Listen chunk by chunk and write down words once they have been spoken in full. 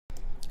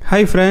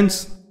Hi friends,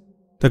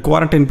 the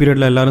quarantine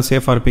period எல்லாரும்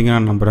சேஃபாக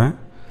இருப்பீங்கன்னு நம்புகிறேன்.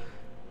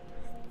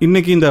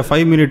 இன்றைக்கி இந்த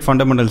 5 minute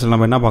fundamentals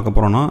நம்ம என்ன பார்க்க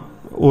போகிறோன்னா,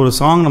 ஒரு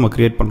சாங் நம்ம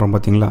க்ரியேட் பண்ணுறோம்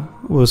பார்த்தீங்களா.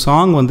 ஒரு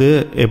சாங் வந்து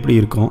எப்படி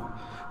இருக்கும்,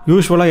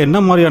 யூஸ்வலாக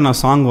என்ன மாதிரியான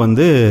சாங்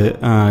வந்து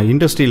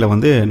இண்டஸ்ட்ரியில்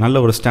வந்து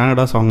நல்ல ஒரு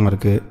ஸ்டாண்டர்டாக சாங்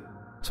இருக்குது.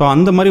 ஸோ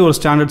அந்த மாதிரி ஒரு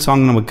ஸ்டாண்டர்ட்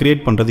சாங் நம்ம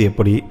க்ரியேட் பண்ணுறது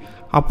எப்படி,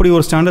 அப்படி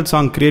ஒரு ஸ்டாண்டர்ட்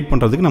சாங் க்ரியேட்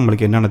பண்ணுறதுக்கு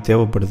நம்மளுக்கு என்னென்ன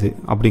தேவைப்படுது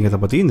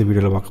அப்படிங்கிறத பற்றி இந்த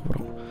வீடியோவில் பார்க்க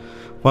போகிறோம்.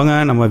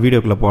 வாங்க நம்ம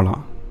வீடியோக்குள்ளே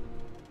போகலாம்.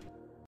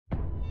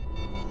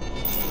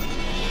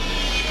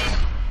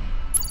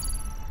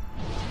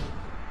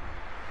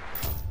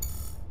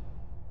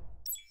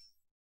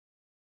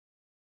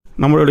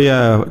 நம்மளுடைய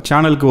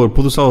சேனலுக்கு ஒரு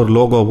புதுசாக ஒரு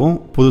லோகோவும்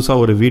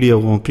புதுசாக ஒரு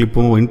வீடியோவும்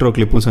கிளிப்பும் இன்ட்ரோ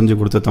கிளிப்பும் செஞ்சு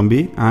கொடுத்த தம்பி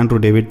Andrew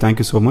David,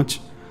 thank you so much.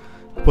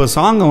 இப்போ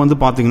சாங்கை வந்து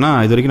பார்த்திங்கன்னா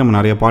இது வரைக்கும் நம்ம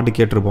நிறைய பாட்டு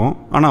கேட்டிருப்போம்,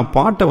 ஆனால்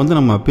பாட்டை வந்து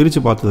நம்ம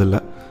பிரித்து பார்த்ததில்ல.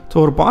 ஸோ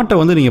ஒரு பாட்டை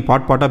வந்து நீங்கள்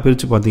பாட்டாக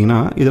பிரித்து பார்த்தீங்கன்னா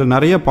இதில்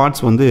நிறைய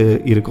பார்ட்ஸ் வந்து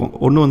இருக்கும்.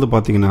 ஒன்று வந்து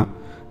பார்த்திங்கன்னா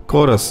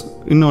கோரஸ்,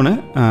 இன்னொன்று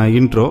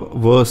இன்ட்ரோ,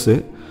 வேர்ஸு,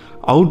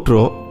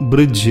 அவுட்ரோ,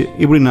 பிரிட்ஜ்,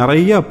 இப்படி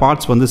நிறைய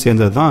பார்ட்ஸ் வந்து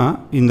சேர்ந்தது தான்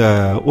இந்த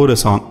ஒரு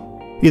சாங்.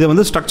 இதை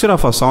வந்து ஸ்ட்ரக்சர்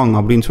ஆஃப் அ சாங்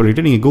அப்படின்னு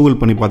சொல்லிட்டு நீங்கள் கூகுள்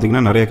பண்ணி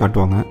பார்த்தீங்கன்னா நிறைய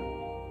காட்டுவாங்க.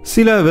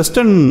 சில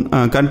வெஸ்டர்ன்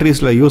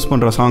கண்ட்ரீஸில் யூஸ்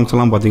பண்ணுற சாங்ஸ்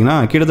எல்லாம் பார்த்தீங்கன்னா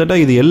கிட்டத்தட்ட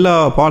இது எல்லா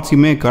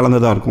பார்ட்ஸுமே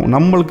கலந்ததாக இருக்கும்.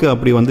 நம்மளுக்கு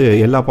அப்படி வந்து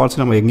எல்லா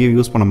பார்ட்ஸும் நம்ம எங்கேயும்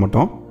யூஸ் பண்ண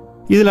மாட்டோம்.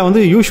 இதில்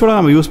வந்து யூஸ்வலாக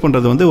நம்ம யூஸ்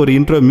பண்ணுறது வந்து ஒரு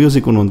இன்ட்ரோ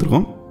மியூசிக் ஒன்று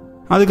வந்துருக்கும்,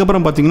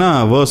 அதுக்கப்புறம் பார்த்திங்கன்னா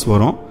வேர்ஸ்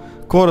வரும்,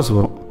 கோரஸ்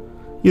வரும்.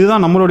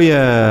 இதுதான் நம்மளுடைய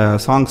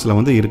சாங்ஸில்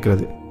வந்து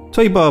இருக்கிறது.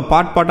 ஸோ இப்போ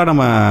பாட்டாக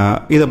நம்ம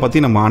இதை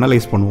பற்றி நம்ம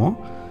அனலைஸ் பண்ணுவோம்.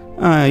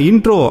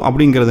 இன்ட்ரோ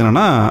அப்படிங்கிறது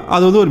என்னென்னா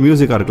அது வந்து ஒரு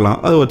மியூசிக்காக இருக்கலாம்,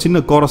 அது ஒரு சின்ன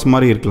கோரஸ்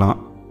மாதிரி இருக்கலாம்.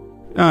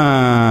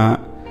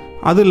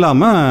 அது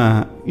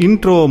இல்லாமல்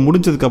இன்ட்ரோ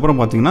முடிஞ்சதுக்கப்புறம்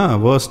பார்த்திங்கன்னா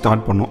வேர்ஸ்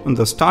ஸ்டார்ட் பண்ணும்.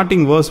 இந்த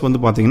ஸ்டார்டிங் வேர்ஸ் வந்து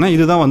பார்த்திங்கன்னா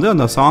இதுதான் வந்து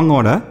அந்த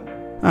சாங்கோட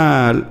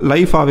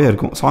லைஃபாகவே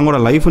இருக்கும். சாங்கோட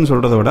லைஃப்னு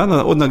சொல்கிறத விட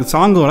அந்த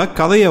சாங்கோட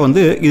கதையை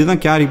வந்து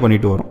இதுதான் கேரி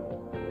பண்ணிட்டு வரும்.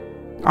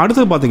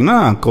 அடுத்தது பார்த்திங்கன்னா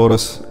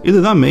கோரஸ்,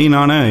 இதுதான்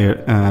மெயினான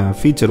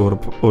ஃபீச்சர்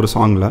ஒரு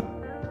சாங்கில்.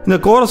 இந்த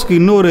கோரஸ்க்கு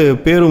இன்னொரு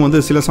பேரும் வந்து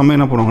சில சமயம்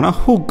என்ன பண்ணுவாங்கன்னா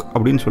ஹூக்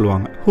அப்படின்னு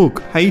சொல்லுவாங்க. Hook,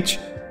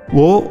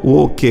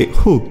 HOOK,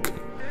 hook.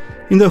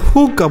 இந்த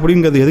ஹூக்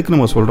அப்படிங்கிறது எதுக்கு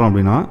நம்ம சொல்கிறோம்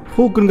அப்படின்னா,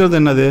 ஹூக்குங்கிறது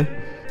என்னது,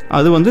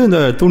 அது வந்து இந்த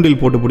தூண்டில்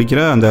போட்டு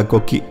பிடிக்கிற அந்த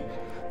கொக்கி.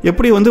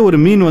 எப்படி வந்து ஒரு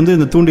மீன் வந்து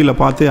இந்த தூண்டிலை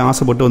பார்த்து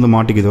ஆசைப்பட்டு வந்து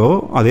மாட்டிக்குதோ,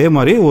 அதே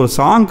மாதிரி ஒரு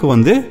சாங்க்கு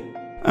வந்து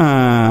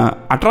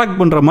அட்ராக்ட்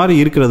பண்ணுற மாதிரி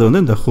இருக்கிறது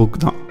வந்து இந்த ஹூக்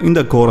தான்,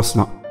 இந்த கோரஸ்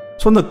தான்.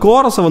 ஸோ இந்த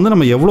கோரஸை வந்து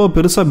நம்ம எவ்வளோ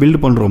பெருசாக பில்டு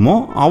பண்ணுறோமோ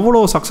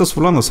அவ்வளோ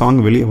சக்ஸஸ்ஃபுல்லாக அந்த சாங்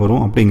வெளியே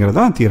வரும்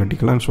அப்படிங்கிறதான்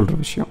தியரட்டிக்கலாக சொல்கிற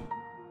விஷயம்.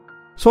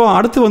 ஸோ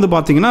அடுத்து வந்து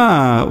பார்த்திங்கன்னா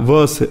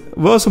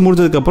வேர்ஸ்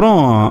முடிஞ்சதுக்கப்புறம்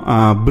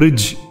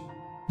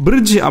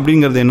பிரிட்ஜ்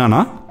அப்படிங்கிறது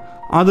என்னென்னா,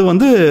 அது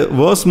வந்து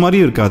வேர்ஸ்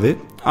மாதிரியும் இருக்காது,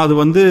 அது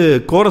வந்து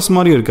கோரஸ்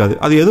மாதிரியும் இருக்காது,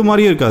 அது எது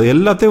மாதிரியும் இருக்காது,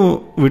 எல்லாத்தையும்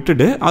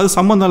விட்டுட்டு அது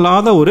சம்மந்தம்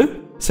இல்லாத ஒரு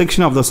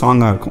செக்ஷன் ஆஃப் த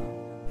சாங்காக இருக்கும்.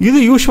 இது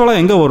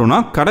யூஸ்வலாக எங்கே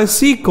வரும்னா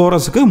கடைசி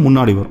கோரஸுக்கு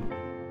முன்னாடி வரும்.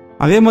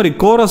 அதே மாதிரி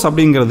கோரஸ்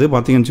அப்படிங்கிறது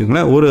பார்த்திங்கன்னு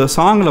வச்சுக்கோங்களேன், ஒரு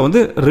சாங்கில் வந்து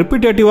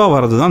ரிப்பீட்டேட்டிவாக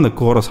வர்றது தான் அந்த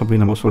கோரஸ்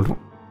அப்படின்னு நம்ம சொல்கிறோம்.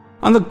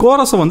 அந்த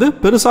கோரஸை வந்து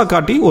பெருசாக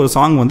காட்டி ஒரு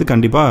சாங் வந்து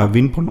கண்டிப்பாக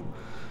வின் பண்ணும்.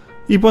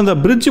 இப்போ அந்த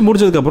பிரிட்ஜ்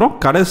முடிச்சதுக்கப்புறம்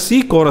கடைசி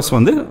கோரஸ்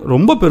வந்து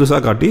ரொம்ப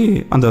பெருசாக காட்டி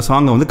அந்த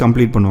சாங்கை வந்து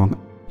கம்ப்ளீட் பண்ணுவாங்க.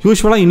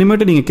 யூஸ்வலாக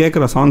இனிமேட்டு நீங்கள்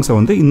கேட்குற சாங்ஸை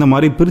வந்து இந்த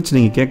மாதிரி பிரித்து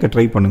நீங்கள் கேட்க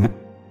ட்ரை பண்ணுங்கள்.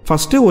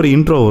 ஃபஸ்ட்டு ஒரு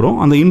இன்ட்ரோ வரும்,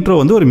 அந்த இன்ட்ரோ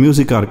வந்து ஒரு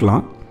மியூசிக்காக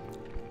இருக்கலாம்,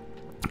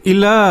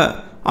 இல்லை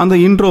அந்த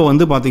இன்ட்ரோ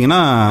வந்து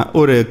பார்த்திங்கன்னா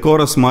ஒரு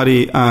கோரஸ் மாதிரி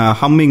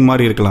ஹம்மிங்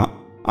மாதிரி இருக்கலாம்,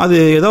 அது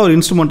ஏதோ ஒரு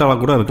இன்ஸ்ட்ருமெண்ட்டாக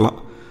கூட இருக்கலாம்.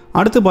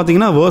 அடுத்து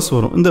பார்த்திங்கன்னா வேர்ஸ்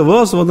வரும். இந்த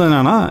வேர்ஸ் வந்து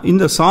என்னென்னா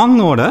இந்த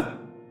சாங்கோட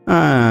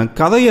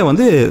கதையை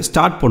வந்து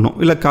ஸ்டார்ட் பண்ணும்,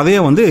 இல்லை கதையை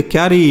வந்து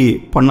கேரி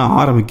பண்ண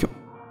ஆரம்பிக்கும்.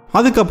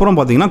 அதுக்கப்புறம்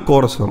பார்த்திங்கன்னா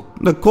கோரஸ் வரும்.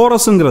 இந்த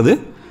கோரஸுங்கிறது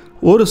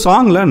ஒரு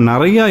சாங்கில்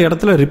நிறையா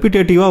இடத்துல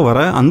ரிப்பீட்டேட்டிவாக வர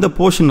அந்த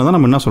போர்ஷனை தான்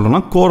நம்ம என்ன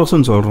சொல்கிறோம்னா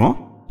கோரஸ்ன்னு சொல்கிறோம்.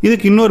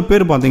 இதுக்கு இன்னொரு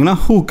பேர் பார்த்திங்கன்னா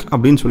ஹூக்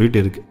அப்படின்னு சொல்லிட்டு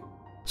இருக்குது.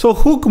 ஸோ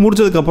ஹூக்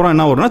முடிச்சதுக்கப்புறம்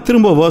என்ன வரும்னா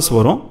திரும்ப வேர்ஸ்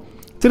வரும்,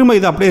 திரும்ப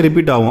இது அப்படியே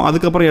ரிப்பீட் ஆகும்.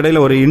 அதுக்கப்புறம் இடையில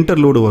ஒரு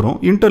இன்டர்லூடு வரும்.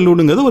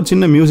 இன்டர்லூடுங்கிறது ஒரு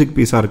சின்ன மியூசிக்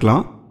பீஸாக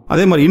இருக்கலாம்.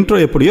 அதே மாதிரி இன்ட்ரோ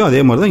எப்படியோ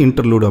அதே மாதிரி தான்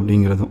இன்டர்லூடு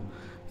அப்படிங்கிறதும்.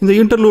 இந்த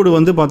இன்டர்லூடு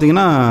வந்து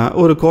பார்த்திங்கன்னா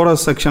ஒரு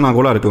கோரஸ் செக்ஷனாக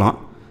கூட இருக்கலாம்.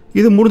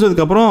 இது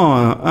முடிஞ்சதுக்கப்புறம்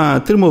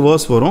திரும்ப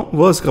வேர்ஸ் வரும்,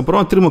 வேர்ஸ்க்கு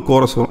அப்புறம் திரும்ப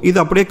கோரஸ் வரும். இது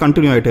அப்படியே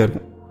கண்டினியூ ஆகிட்டே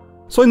இருக்கும்.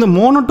 ஸோ இந்த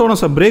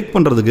மோனோட்டோனஸை பிரேக்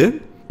பண்ணுறதுக்கு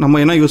நம்ம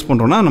என்ன யூஸ்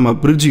பண்ணுறோன்னா நம்ம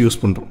பிரிட்ஜ் யூஸ்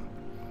பண்ணுறோம்.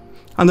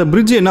 அந்த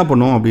பிரிட்ஜ் என்ன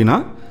பண்ணும் அப்படின்னா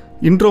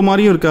இன்ட்ரோ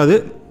மாதிரியும் இருக்காது,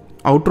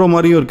 அவுட்ரோ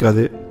மாதிரியும்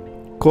இருக்காது,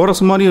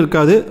 கோரஸ் மாதிரியும்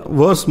இருக்காது,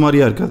 வேர்ஸ்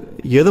மாதிரியாக இருக்காது,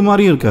 எது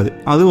மாதிரியும் இருக்காது,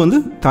 அது வந்து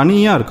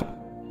தனியாக இருக்கும்.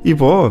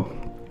 இப்போது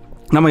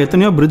நம்ம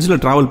எத்தனையோ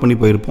பிரிட்ஜில் ட்ராவல் பண்ணி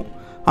போயிருப்போம்.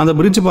 அந்த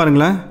பிரிட்ஜ்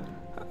பாருங்களேன்,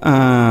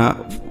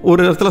 ஒரு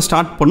இடத்துல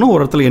ஸ்டார்ட் பண்ணும்,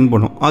 ஒரு இடத்துல எண்ட்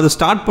பண்ணும். அது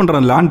ஸ்டார்ட்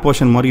பண்ணுற லேண்ட்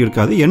போர்ஷன் மாதிரியும்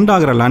இருக்காது, எண்ட்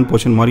ஆகிற லேண்ட்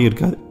போர்ஷன் மாதிரியும்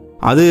இருக்காது.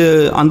 அது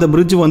அந்த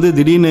பிரிட்ஜ் வந்து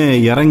திடீர்னு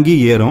இறங்கி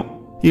ஏறும்,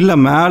 இல்லை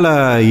மேலே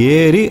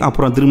ஏறி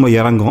அப்புறம் திரும்ப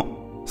இறங்கும்.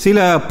 சில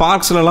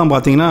பார்க்ஸ்லலாம்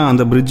பார்த்திங்கன்னா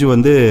அந்த பிரிட்ஜ்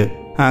வந்து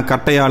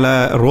கட்டையால்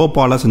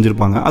ரோப்பால்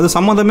செஞ்சுருப்பாங்க, அது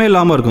சம்மந்தமே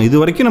இல்லாமல் இருக்கும். இது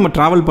வரைக்கும் நம்ம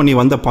ட்ராவல் பண்ணி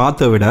வந்த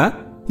பாத்தை விட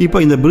இப்போ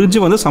இந்த பிரிட்ஜ்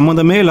வந்து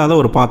சம்மந்தமே இல்லாத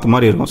ஒரு பாத்து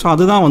மாதிரி இருக்கும். ஸோ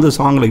அதுதான் வந்து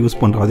சாங்கில் யூஸ்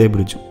பண்ணுற அதே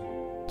பிரிட்ஜ்.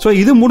 ஸோ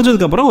இது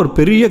முடிஞ்சதுக்கப்புறம் ஒரு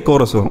பெரிய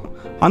கோரஸ் வரும்.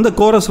 அந்த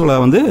கோரஸில்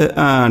வந்து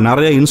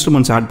நிறைய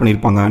இன்ஸ்ட்ருமெண்ட்ஸ் ஆட்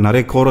பண்ணியிருப்பாங்க,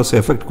 நிறைய கோரஸ்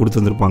எஃபெக்ட்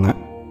கொடுத்துருந்துருப்பாங்க.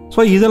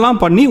 ஸோ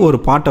இதெல்லாம் பண்ணி ஒரு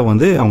பாட்டை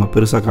வந்து அவங்க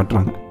பெருசாக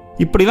காட்டுறாங்க.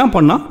 இப்படிலாம்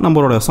பண்ணால்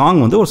நம்மளோட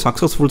சாங் வந்து ஒரு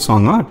சக்ஸஸ்ஃபுல்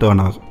சாங்காக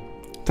டேர்ன் ஆகும்.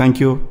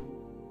 தேங்க்யூ.